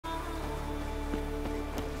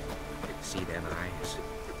See them eyes.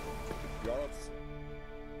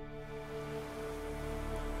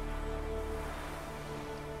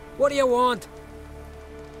 What do you want?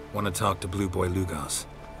 Want to talk to blueboy Lugos.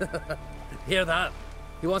 Hear that?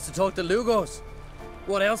 He wants to talk to Lugos.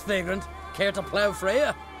 What else, vagrant? Care to plough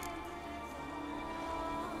Freya?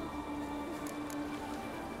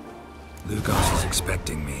 Lugos is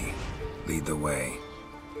expecting me. Lead the way.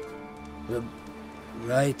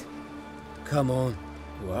 Right. Come on.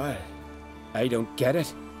 Why? I don't get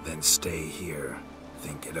it. Then stay here.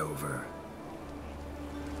 Think it over.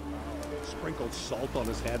 Sprinkled salt on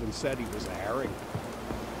his head and said he was a herring.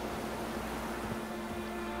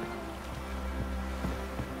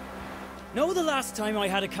 Know the last time I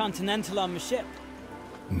had a Continental on my ship?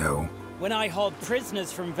 No. When I hauled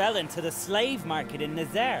prisoners from Velen to the slave market in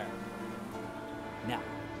Nazaire. Now,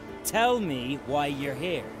 tell me why you're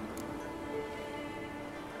here.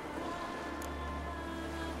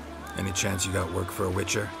 Any chance you got work for a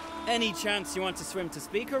witcher? Any chance you want to swim to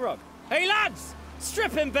Speaker Rug? Hey lads!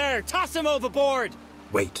 Strip him bare! Toss him overboard!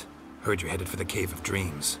 Wait. Heard you're headed for the Cave of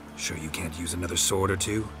Dreams. Sure you can't use another sword or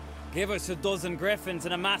two? Give us a dozen griffins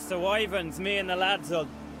and a mass of wyverns, me and the lads will...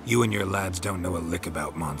 You and your lads don't know a lick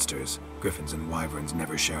about monsters. Griffins and wyverns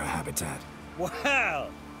never share a habitat. Well,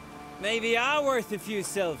 maybe are worth a few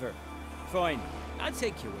silver. Fine, I'll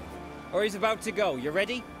take you with. Or he's about to go, you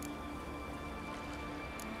ready?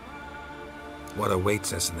 What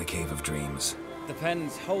awaits us in the Cave of Dreams?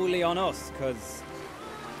 Depends wholly on us, cause...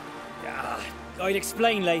 I'd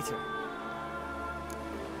explain later.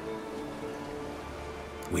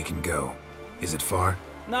 We can go. Is it far?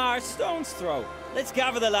 Nah, stone's throw. Let's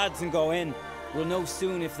gather the lads and go in. We'll know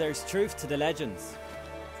soon if there's truth to the legends.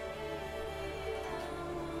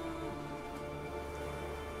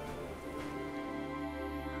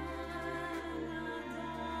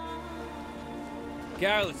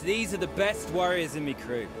 Girls, these are the best warriors in me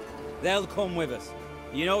crew. They'll come with us.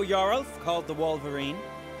 You know Yorulf, called the Wolverine?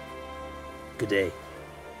 Good day.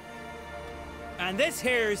 And this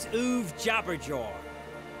here's Uve Jabberjaw.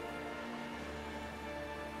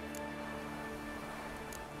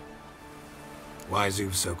 Why's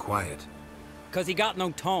Uve so quiet? 'Cause he got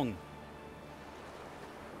no tongue.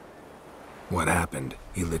 What happened?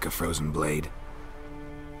 He lick a frozen blade?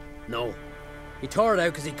 No. He tore it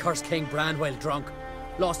out because he cursed King Bran while drunk.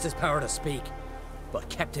 Lost his power to speak, but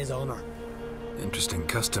kept his honor. Interesting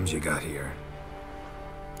customs you got here.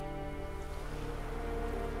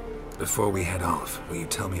 Before we head off, will you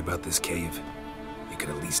tell me about this cave? You could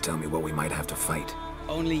at least tell me what we might have to fight.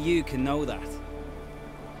 Only you can know that.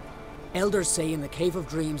 Elders say in the Cave of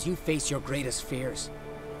Dreams you face your greatest fears.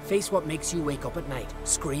 Face what makes you wake up at night,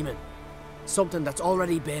 screaming. Something that's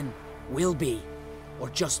already been, will be, or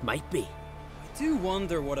just might be. I do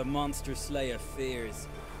wonder what a monster slayer fears.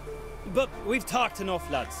 But we've talked enough,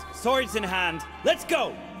 lads. Swords in hand, let's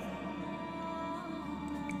go!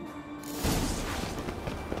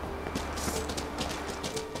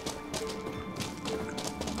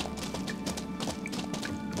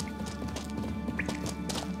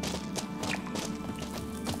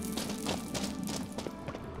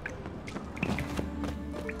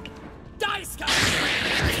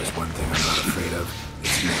 There's one thing I'm not afraid of.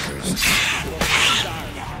 It's knickers.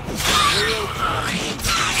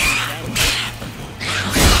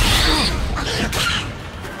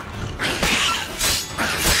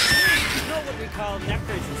 You know what we call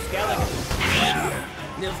neckers and skeletons? Yeah.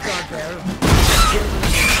 Nilfgaard there.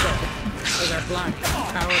 So they're black,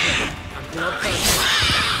 cowardly, and bloodthirsty.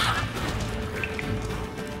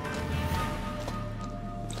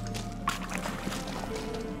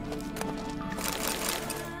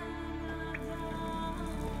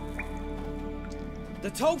 The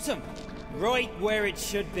totem! Right where it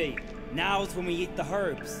should be. Now's when we eat the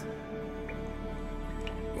herbs.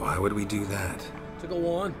 Why would we do that? To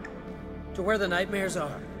go on. To where the nightmares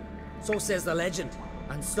are. So says the legend.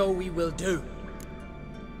 And so we will do.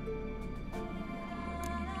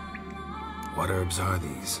 What herbs are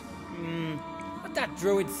these? What'd that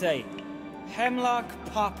druid say? Hemlock,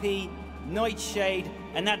 poppy, nightshade,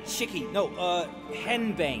 and that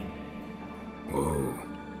henbane. Whoa.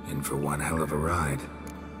 In for one hell of a ride.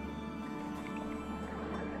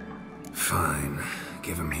 Fine.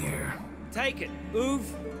 Give him here. Take it. Uve,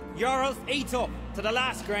 Yorulf, eat up to the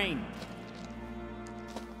last grain.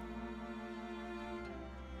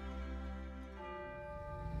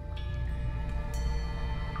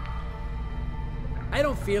 I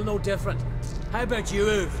don't feel no different. How about you,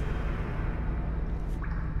 Uve?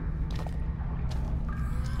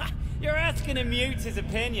 You're asking him mute his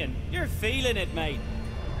opinion. You're feeling it, mate.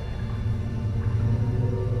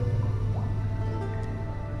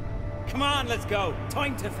 Come on, let's go.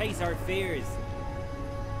 Time to face our fears.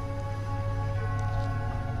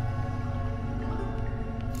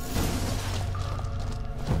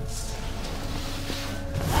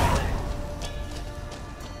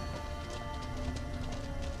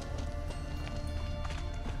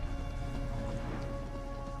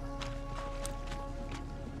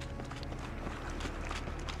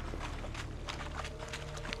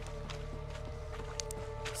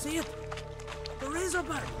 See it? The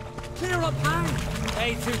razorback! Clear up hang!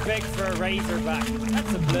 Way too big for a razorback.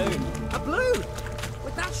 That's a blue. A blue!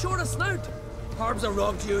 With that short a snout! Herbs are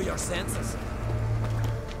robbed you your senses.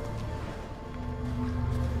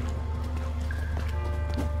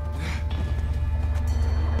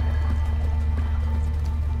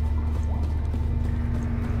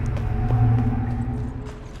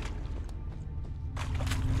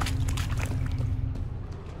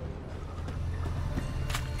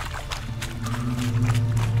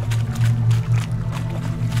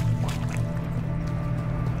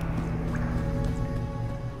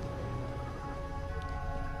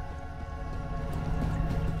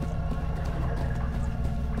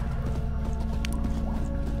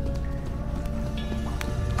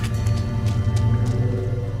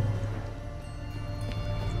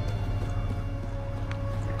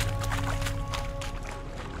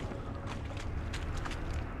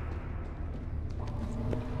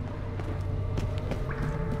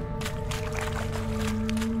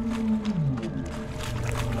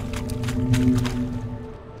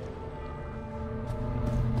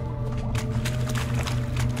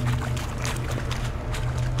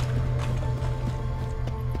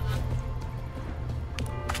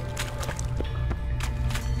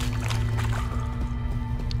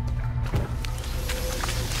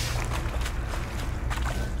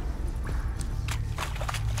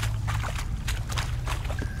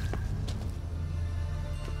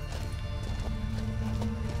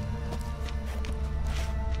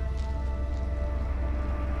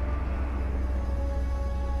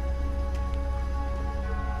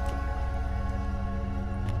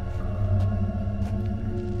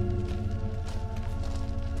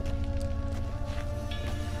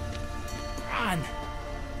 Man,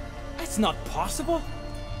 that's not possible.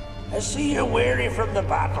 I see you're weary from the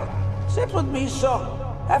battle. Sit with me, son.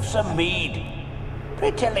 Have some mead.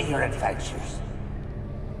 Pray tell me your adventures.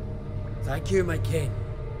 Thank you, my king.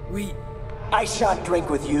 I shan't drink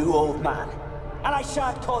with you, old man. And I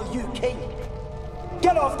shan't call you king.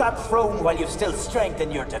 Get off that throne while you've still strength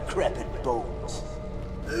in your decrepit bones.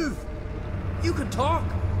 Move! You can talk!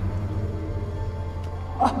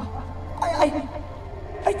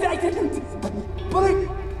 I didn't. But I...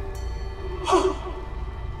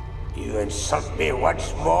 You insult me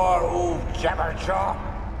once more, old Jabberjaw.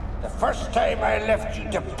 The first time I left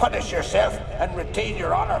you to punish yourself and retain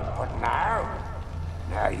your honor, but now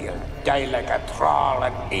you'll die like a thrall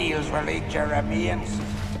and eels will eat your remains.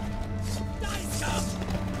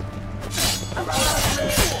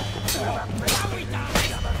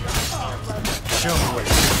 Show me where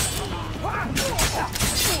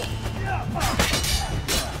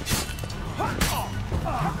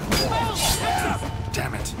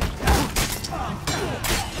damn it.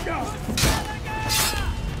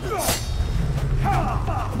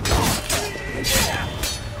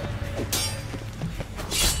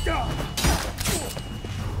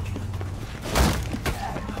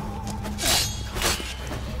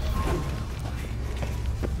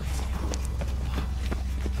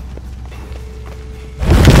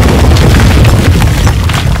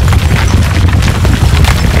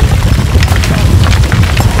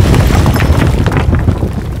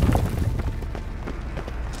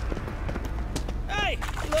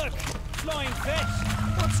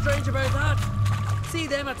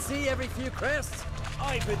 At sea every few crests.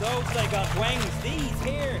 Aye, but those they got wings. These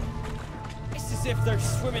here, it's as if they're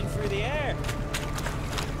swimming through the air.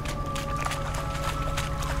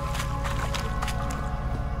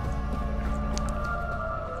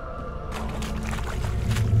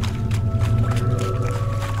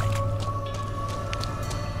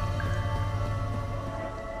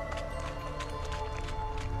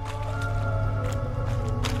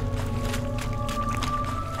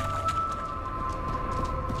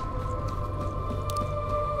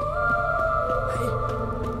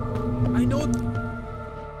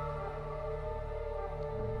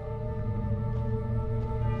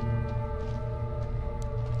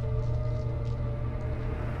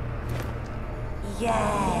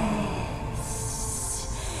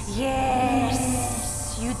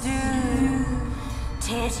 Yes, you do.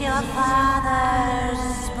 'Tis your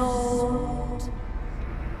father's boat.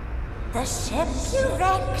 The ship you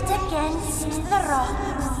wrecked against the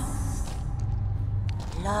rocks.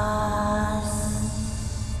 Lost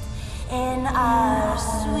in our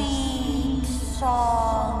sweet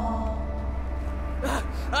song.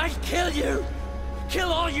 I'll kill you!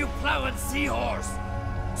 Kill all you plowing seahorse!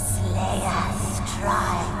 Slay us,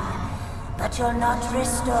 try, but you'll not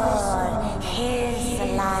restore his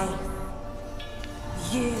life.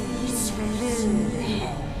 You slew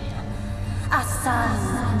him, a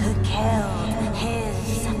son who killed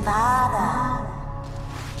his father.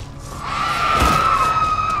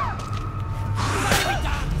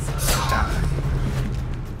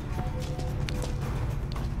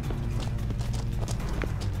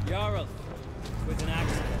 Jarl, with an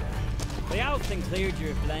accident. The Alton cleared you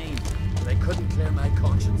of blame. They couldn't clear my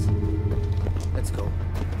conscience. Let's go.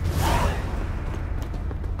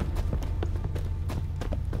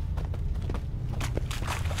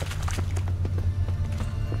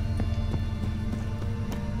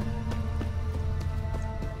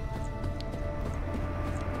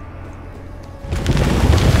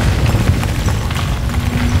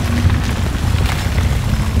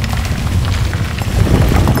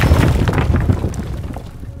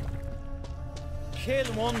 Kill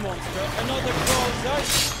one monster, another crawls out.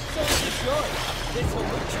 So is it yours. This will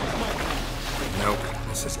choose my plan. Nope,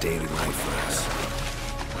 this is daily life for us.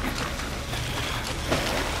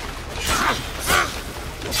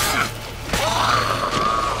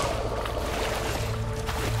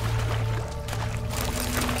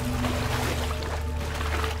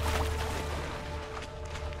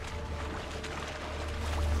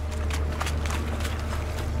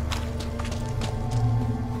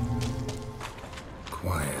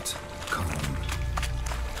 Quiet, calm,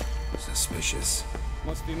 suspicious.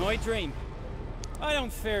 Must be my dream. I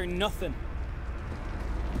don't fear nothing.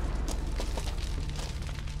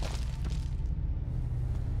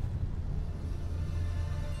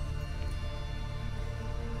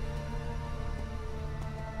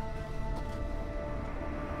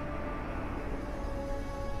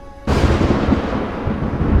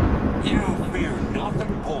 You fear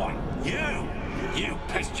nothing, boy. You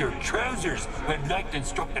pissed your trousers when lightning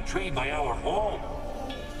struck a tree by our home.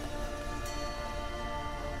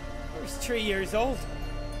 I was 3 years old.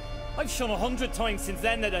 I've shone 100 times since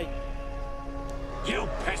then that I... You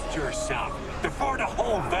pissed yourself before the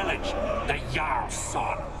whole village. The Jarl's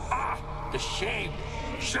son. Ah, the shame.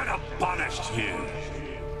 Should have punished you.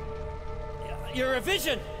 You're a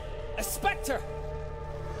vision! A spectre!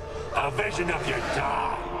 A vision of your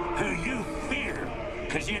dad, who you fear,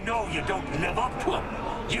 because you know you don't live up to him.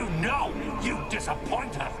 You know you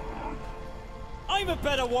disappoint him. I'm a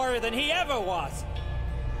better warrior than he ever was!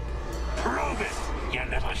 Prove it, you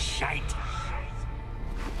little shite.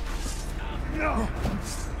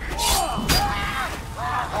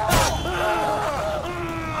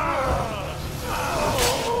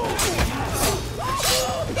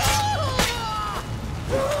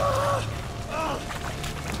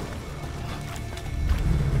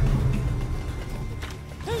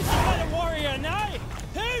 Who's the better warrior now?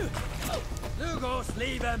 Who? Lugos,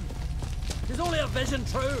 leave him! He's only a vision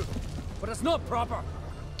true, but it's not proper.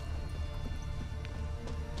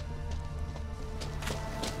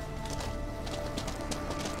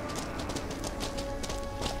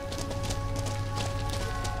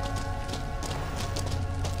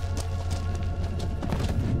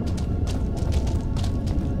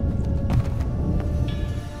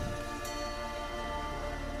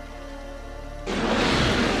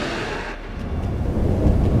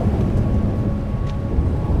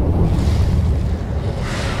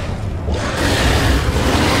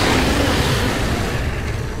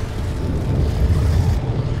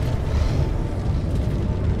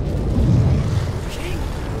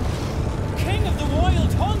 King of the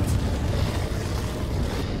wild hunt!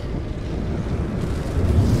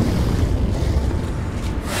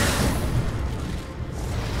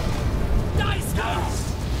 Nice guys!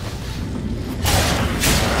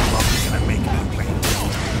 Can I make it play?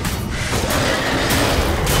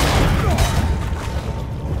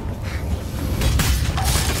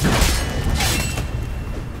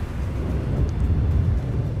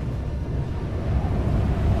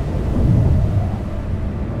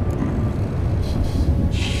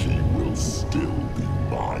 She will still be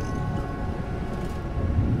mine.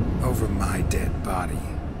 Over my dead body.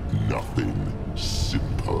 Nothing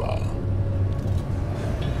simpler.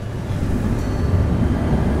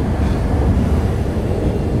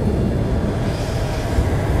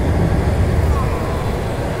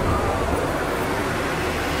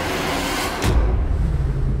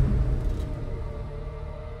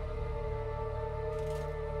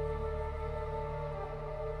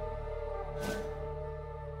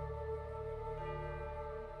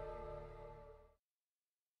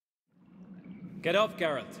 Get up,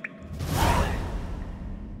 Geralt.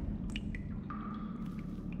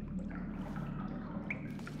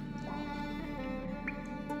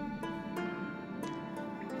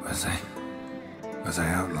 Was I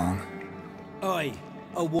out long? Aye,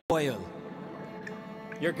 a while.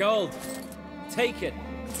 Your gold. Take it.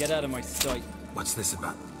 Get out of my sight. What's this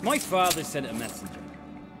about? My father sent a messenger.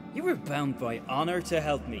 You were bound by honor to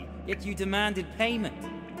help me, yet you demanded payment.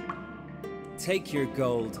 Take your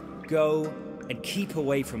gold, go, and keep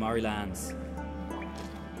away from our lands.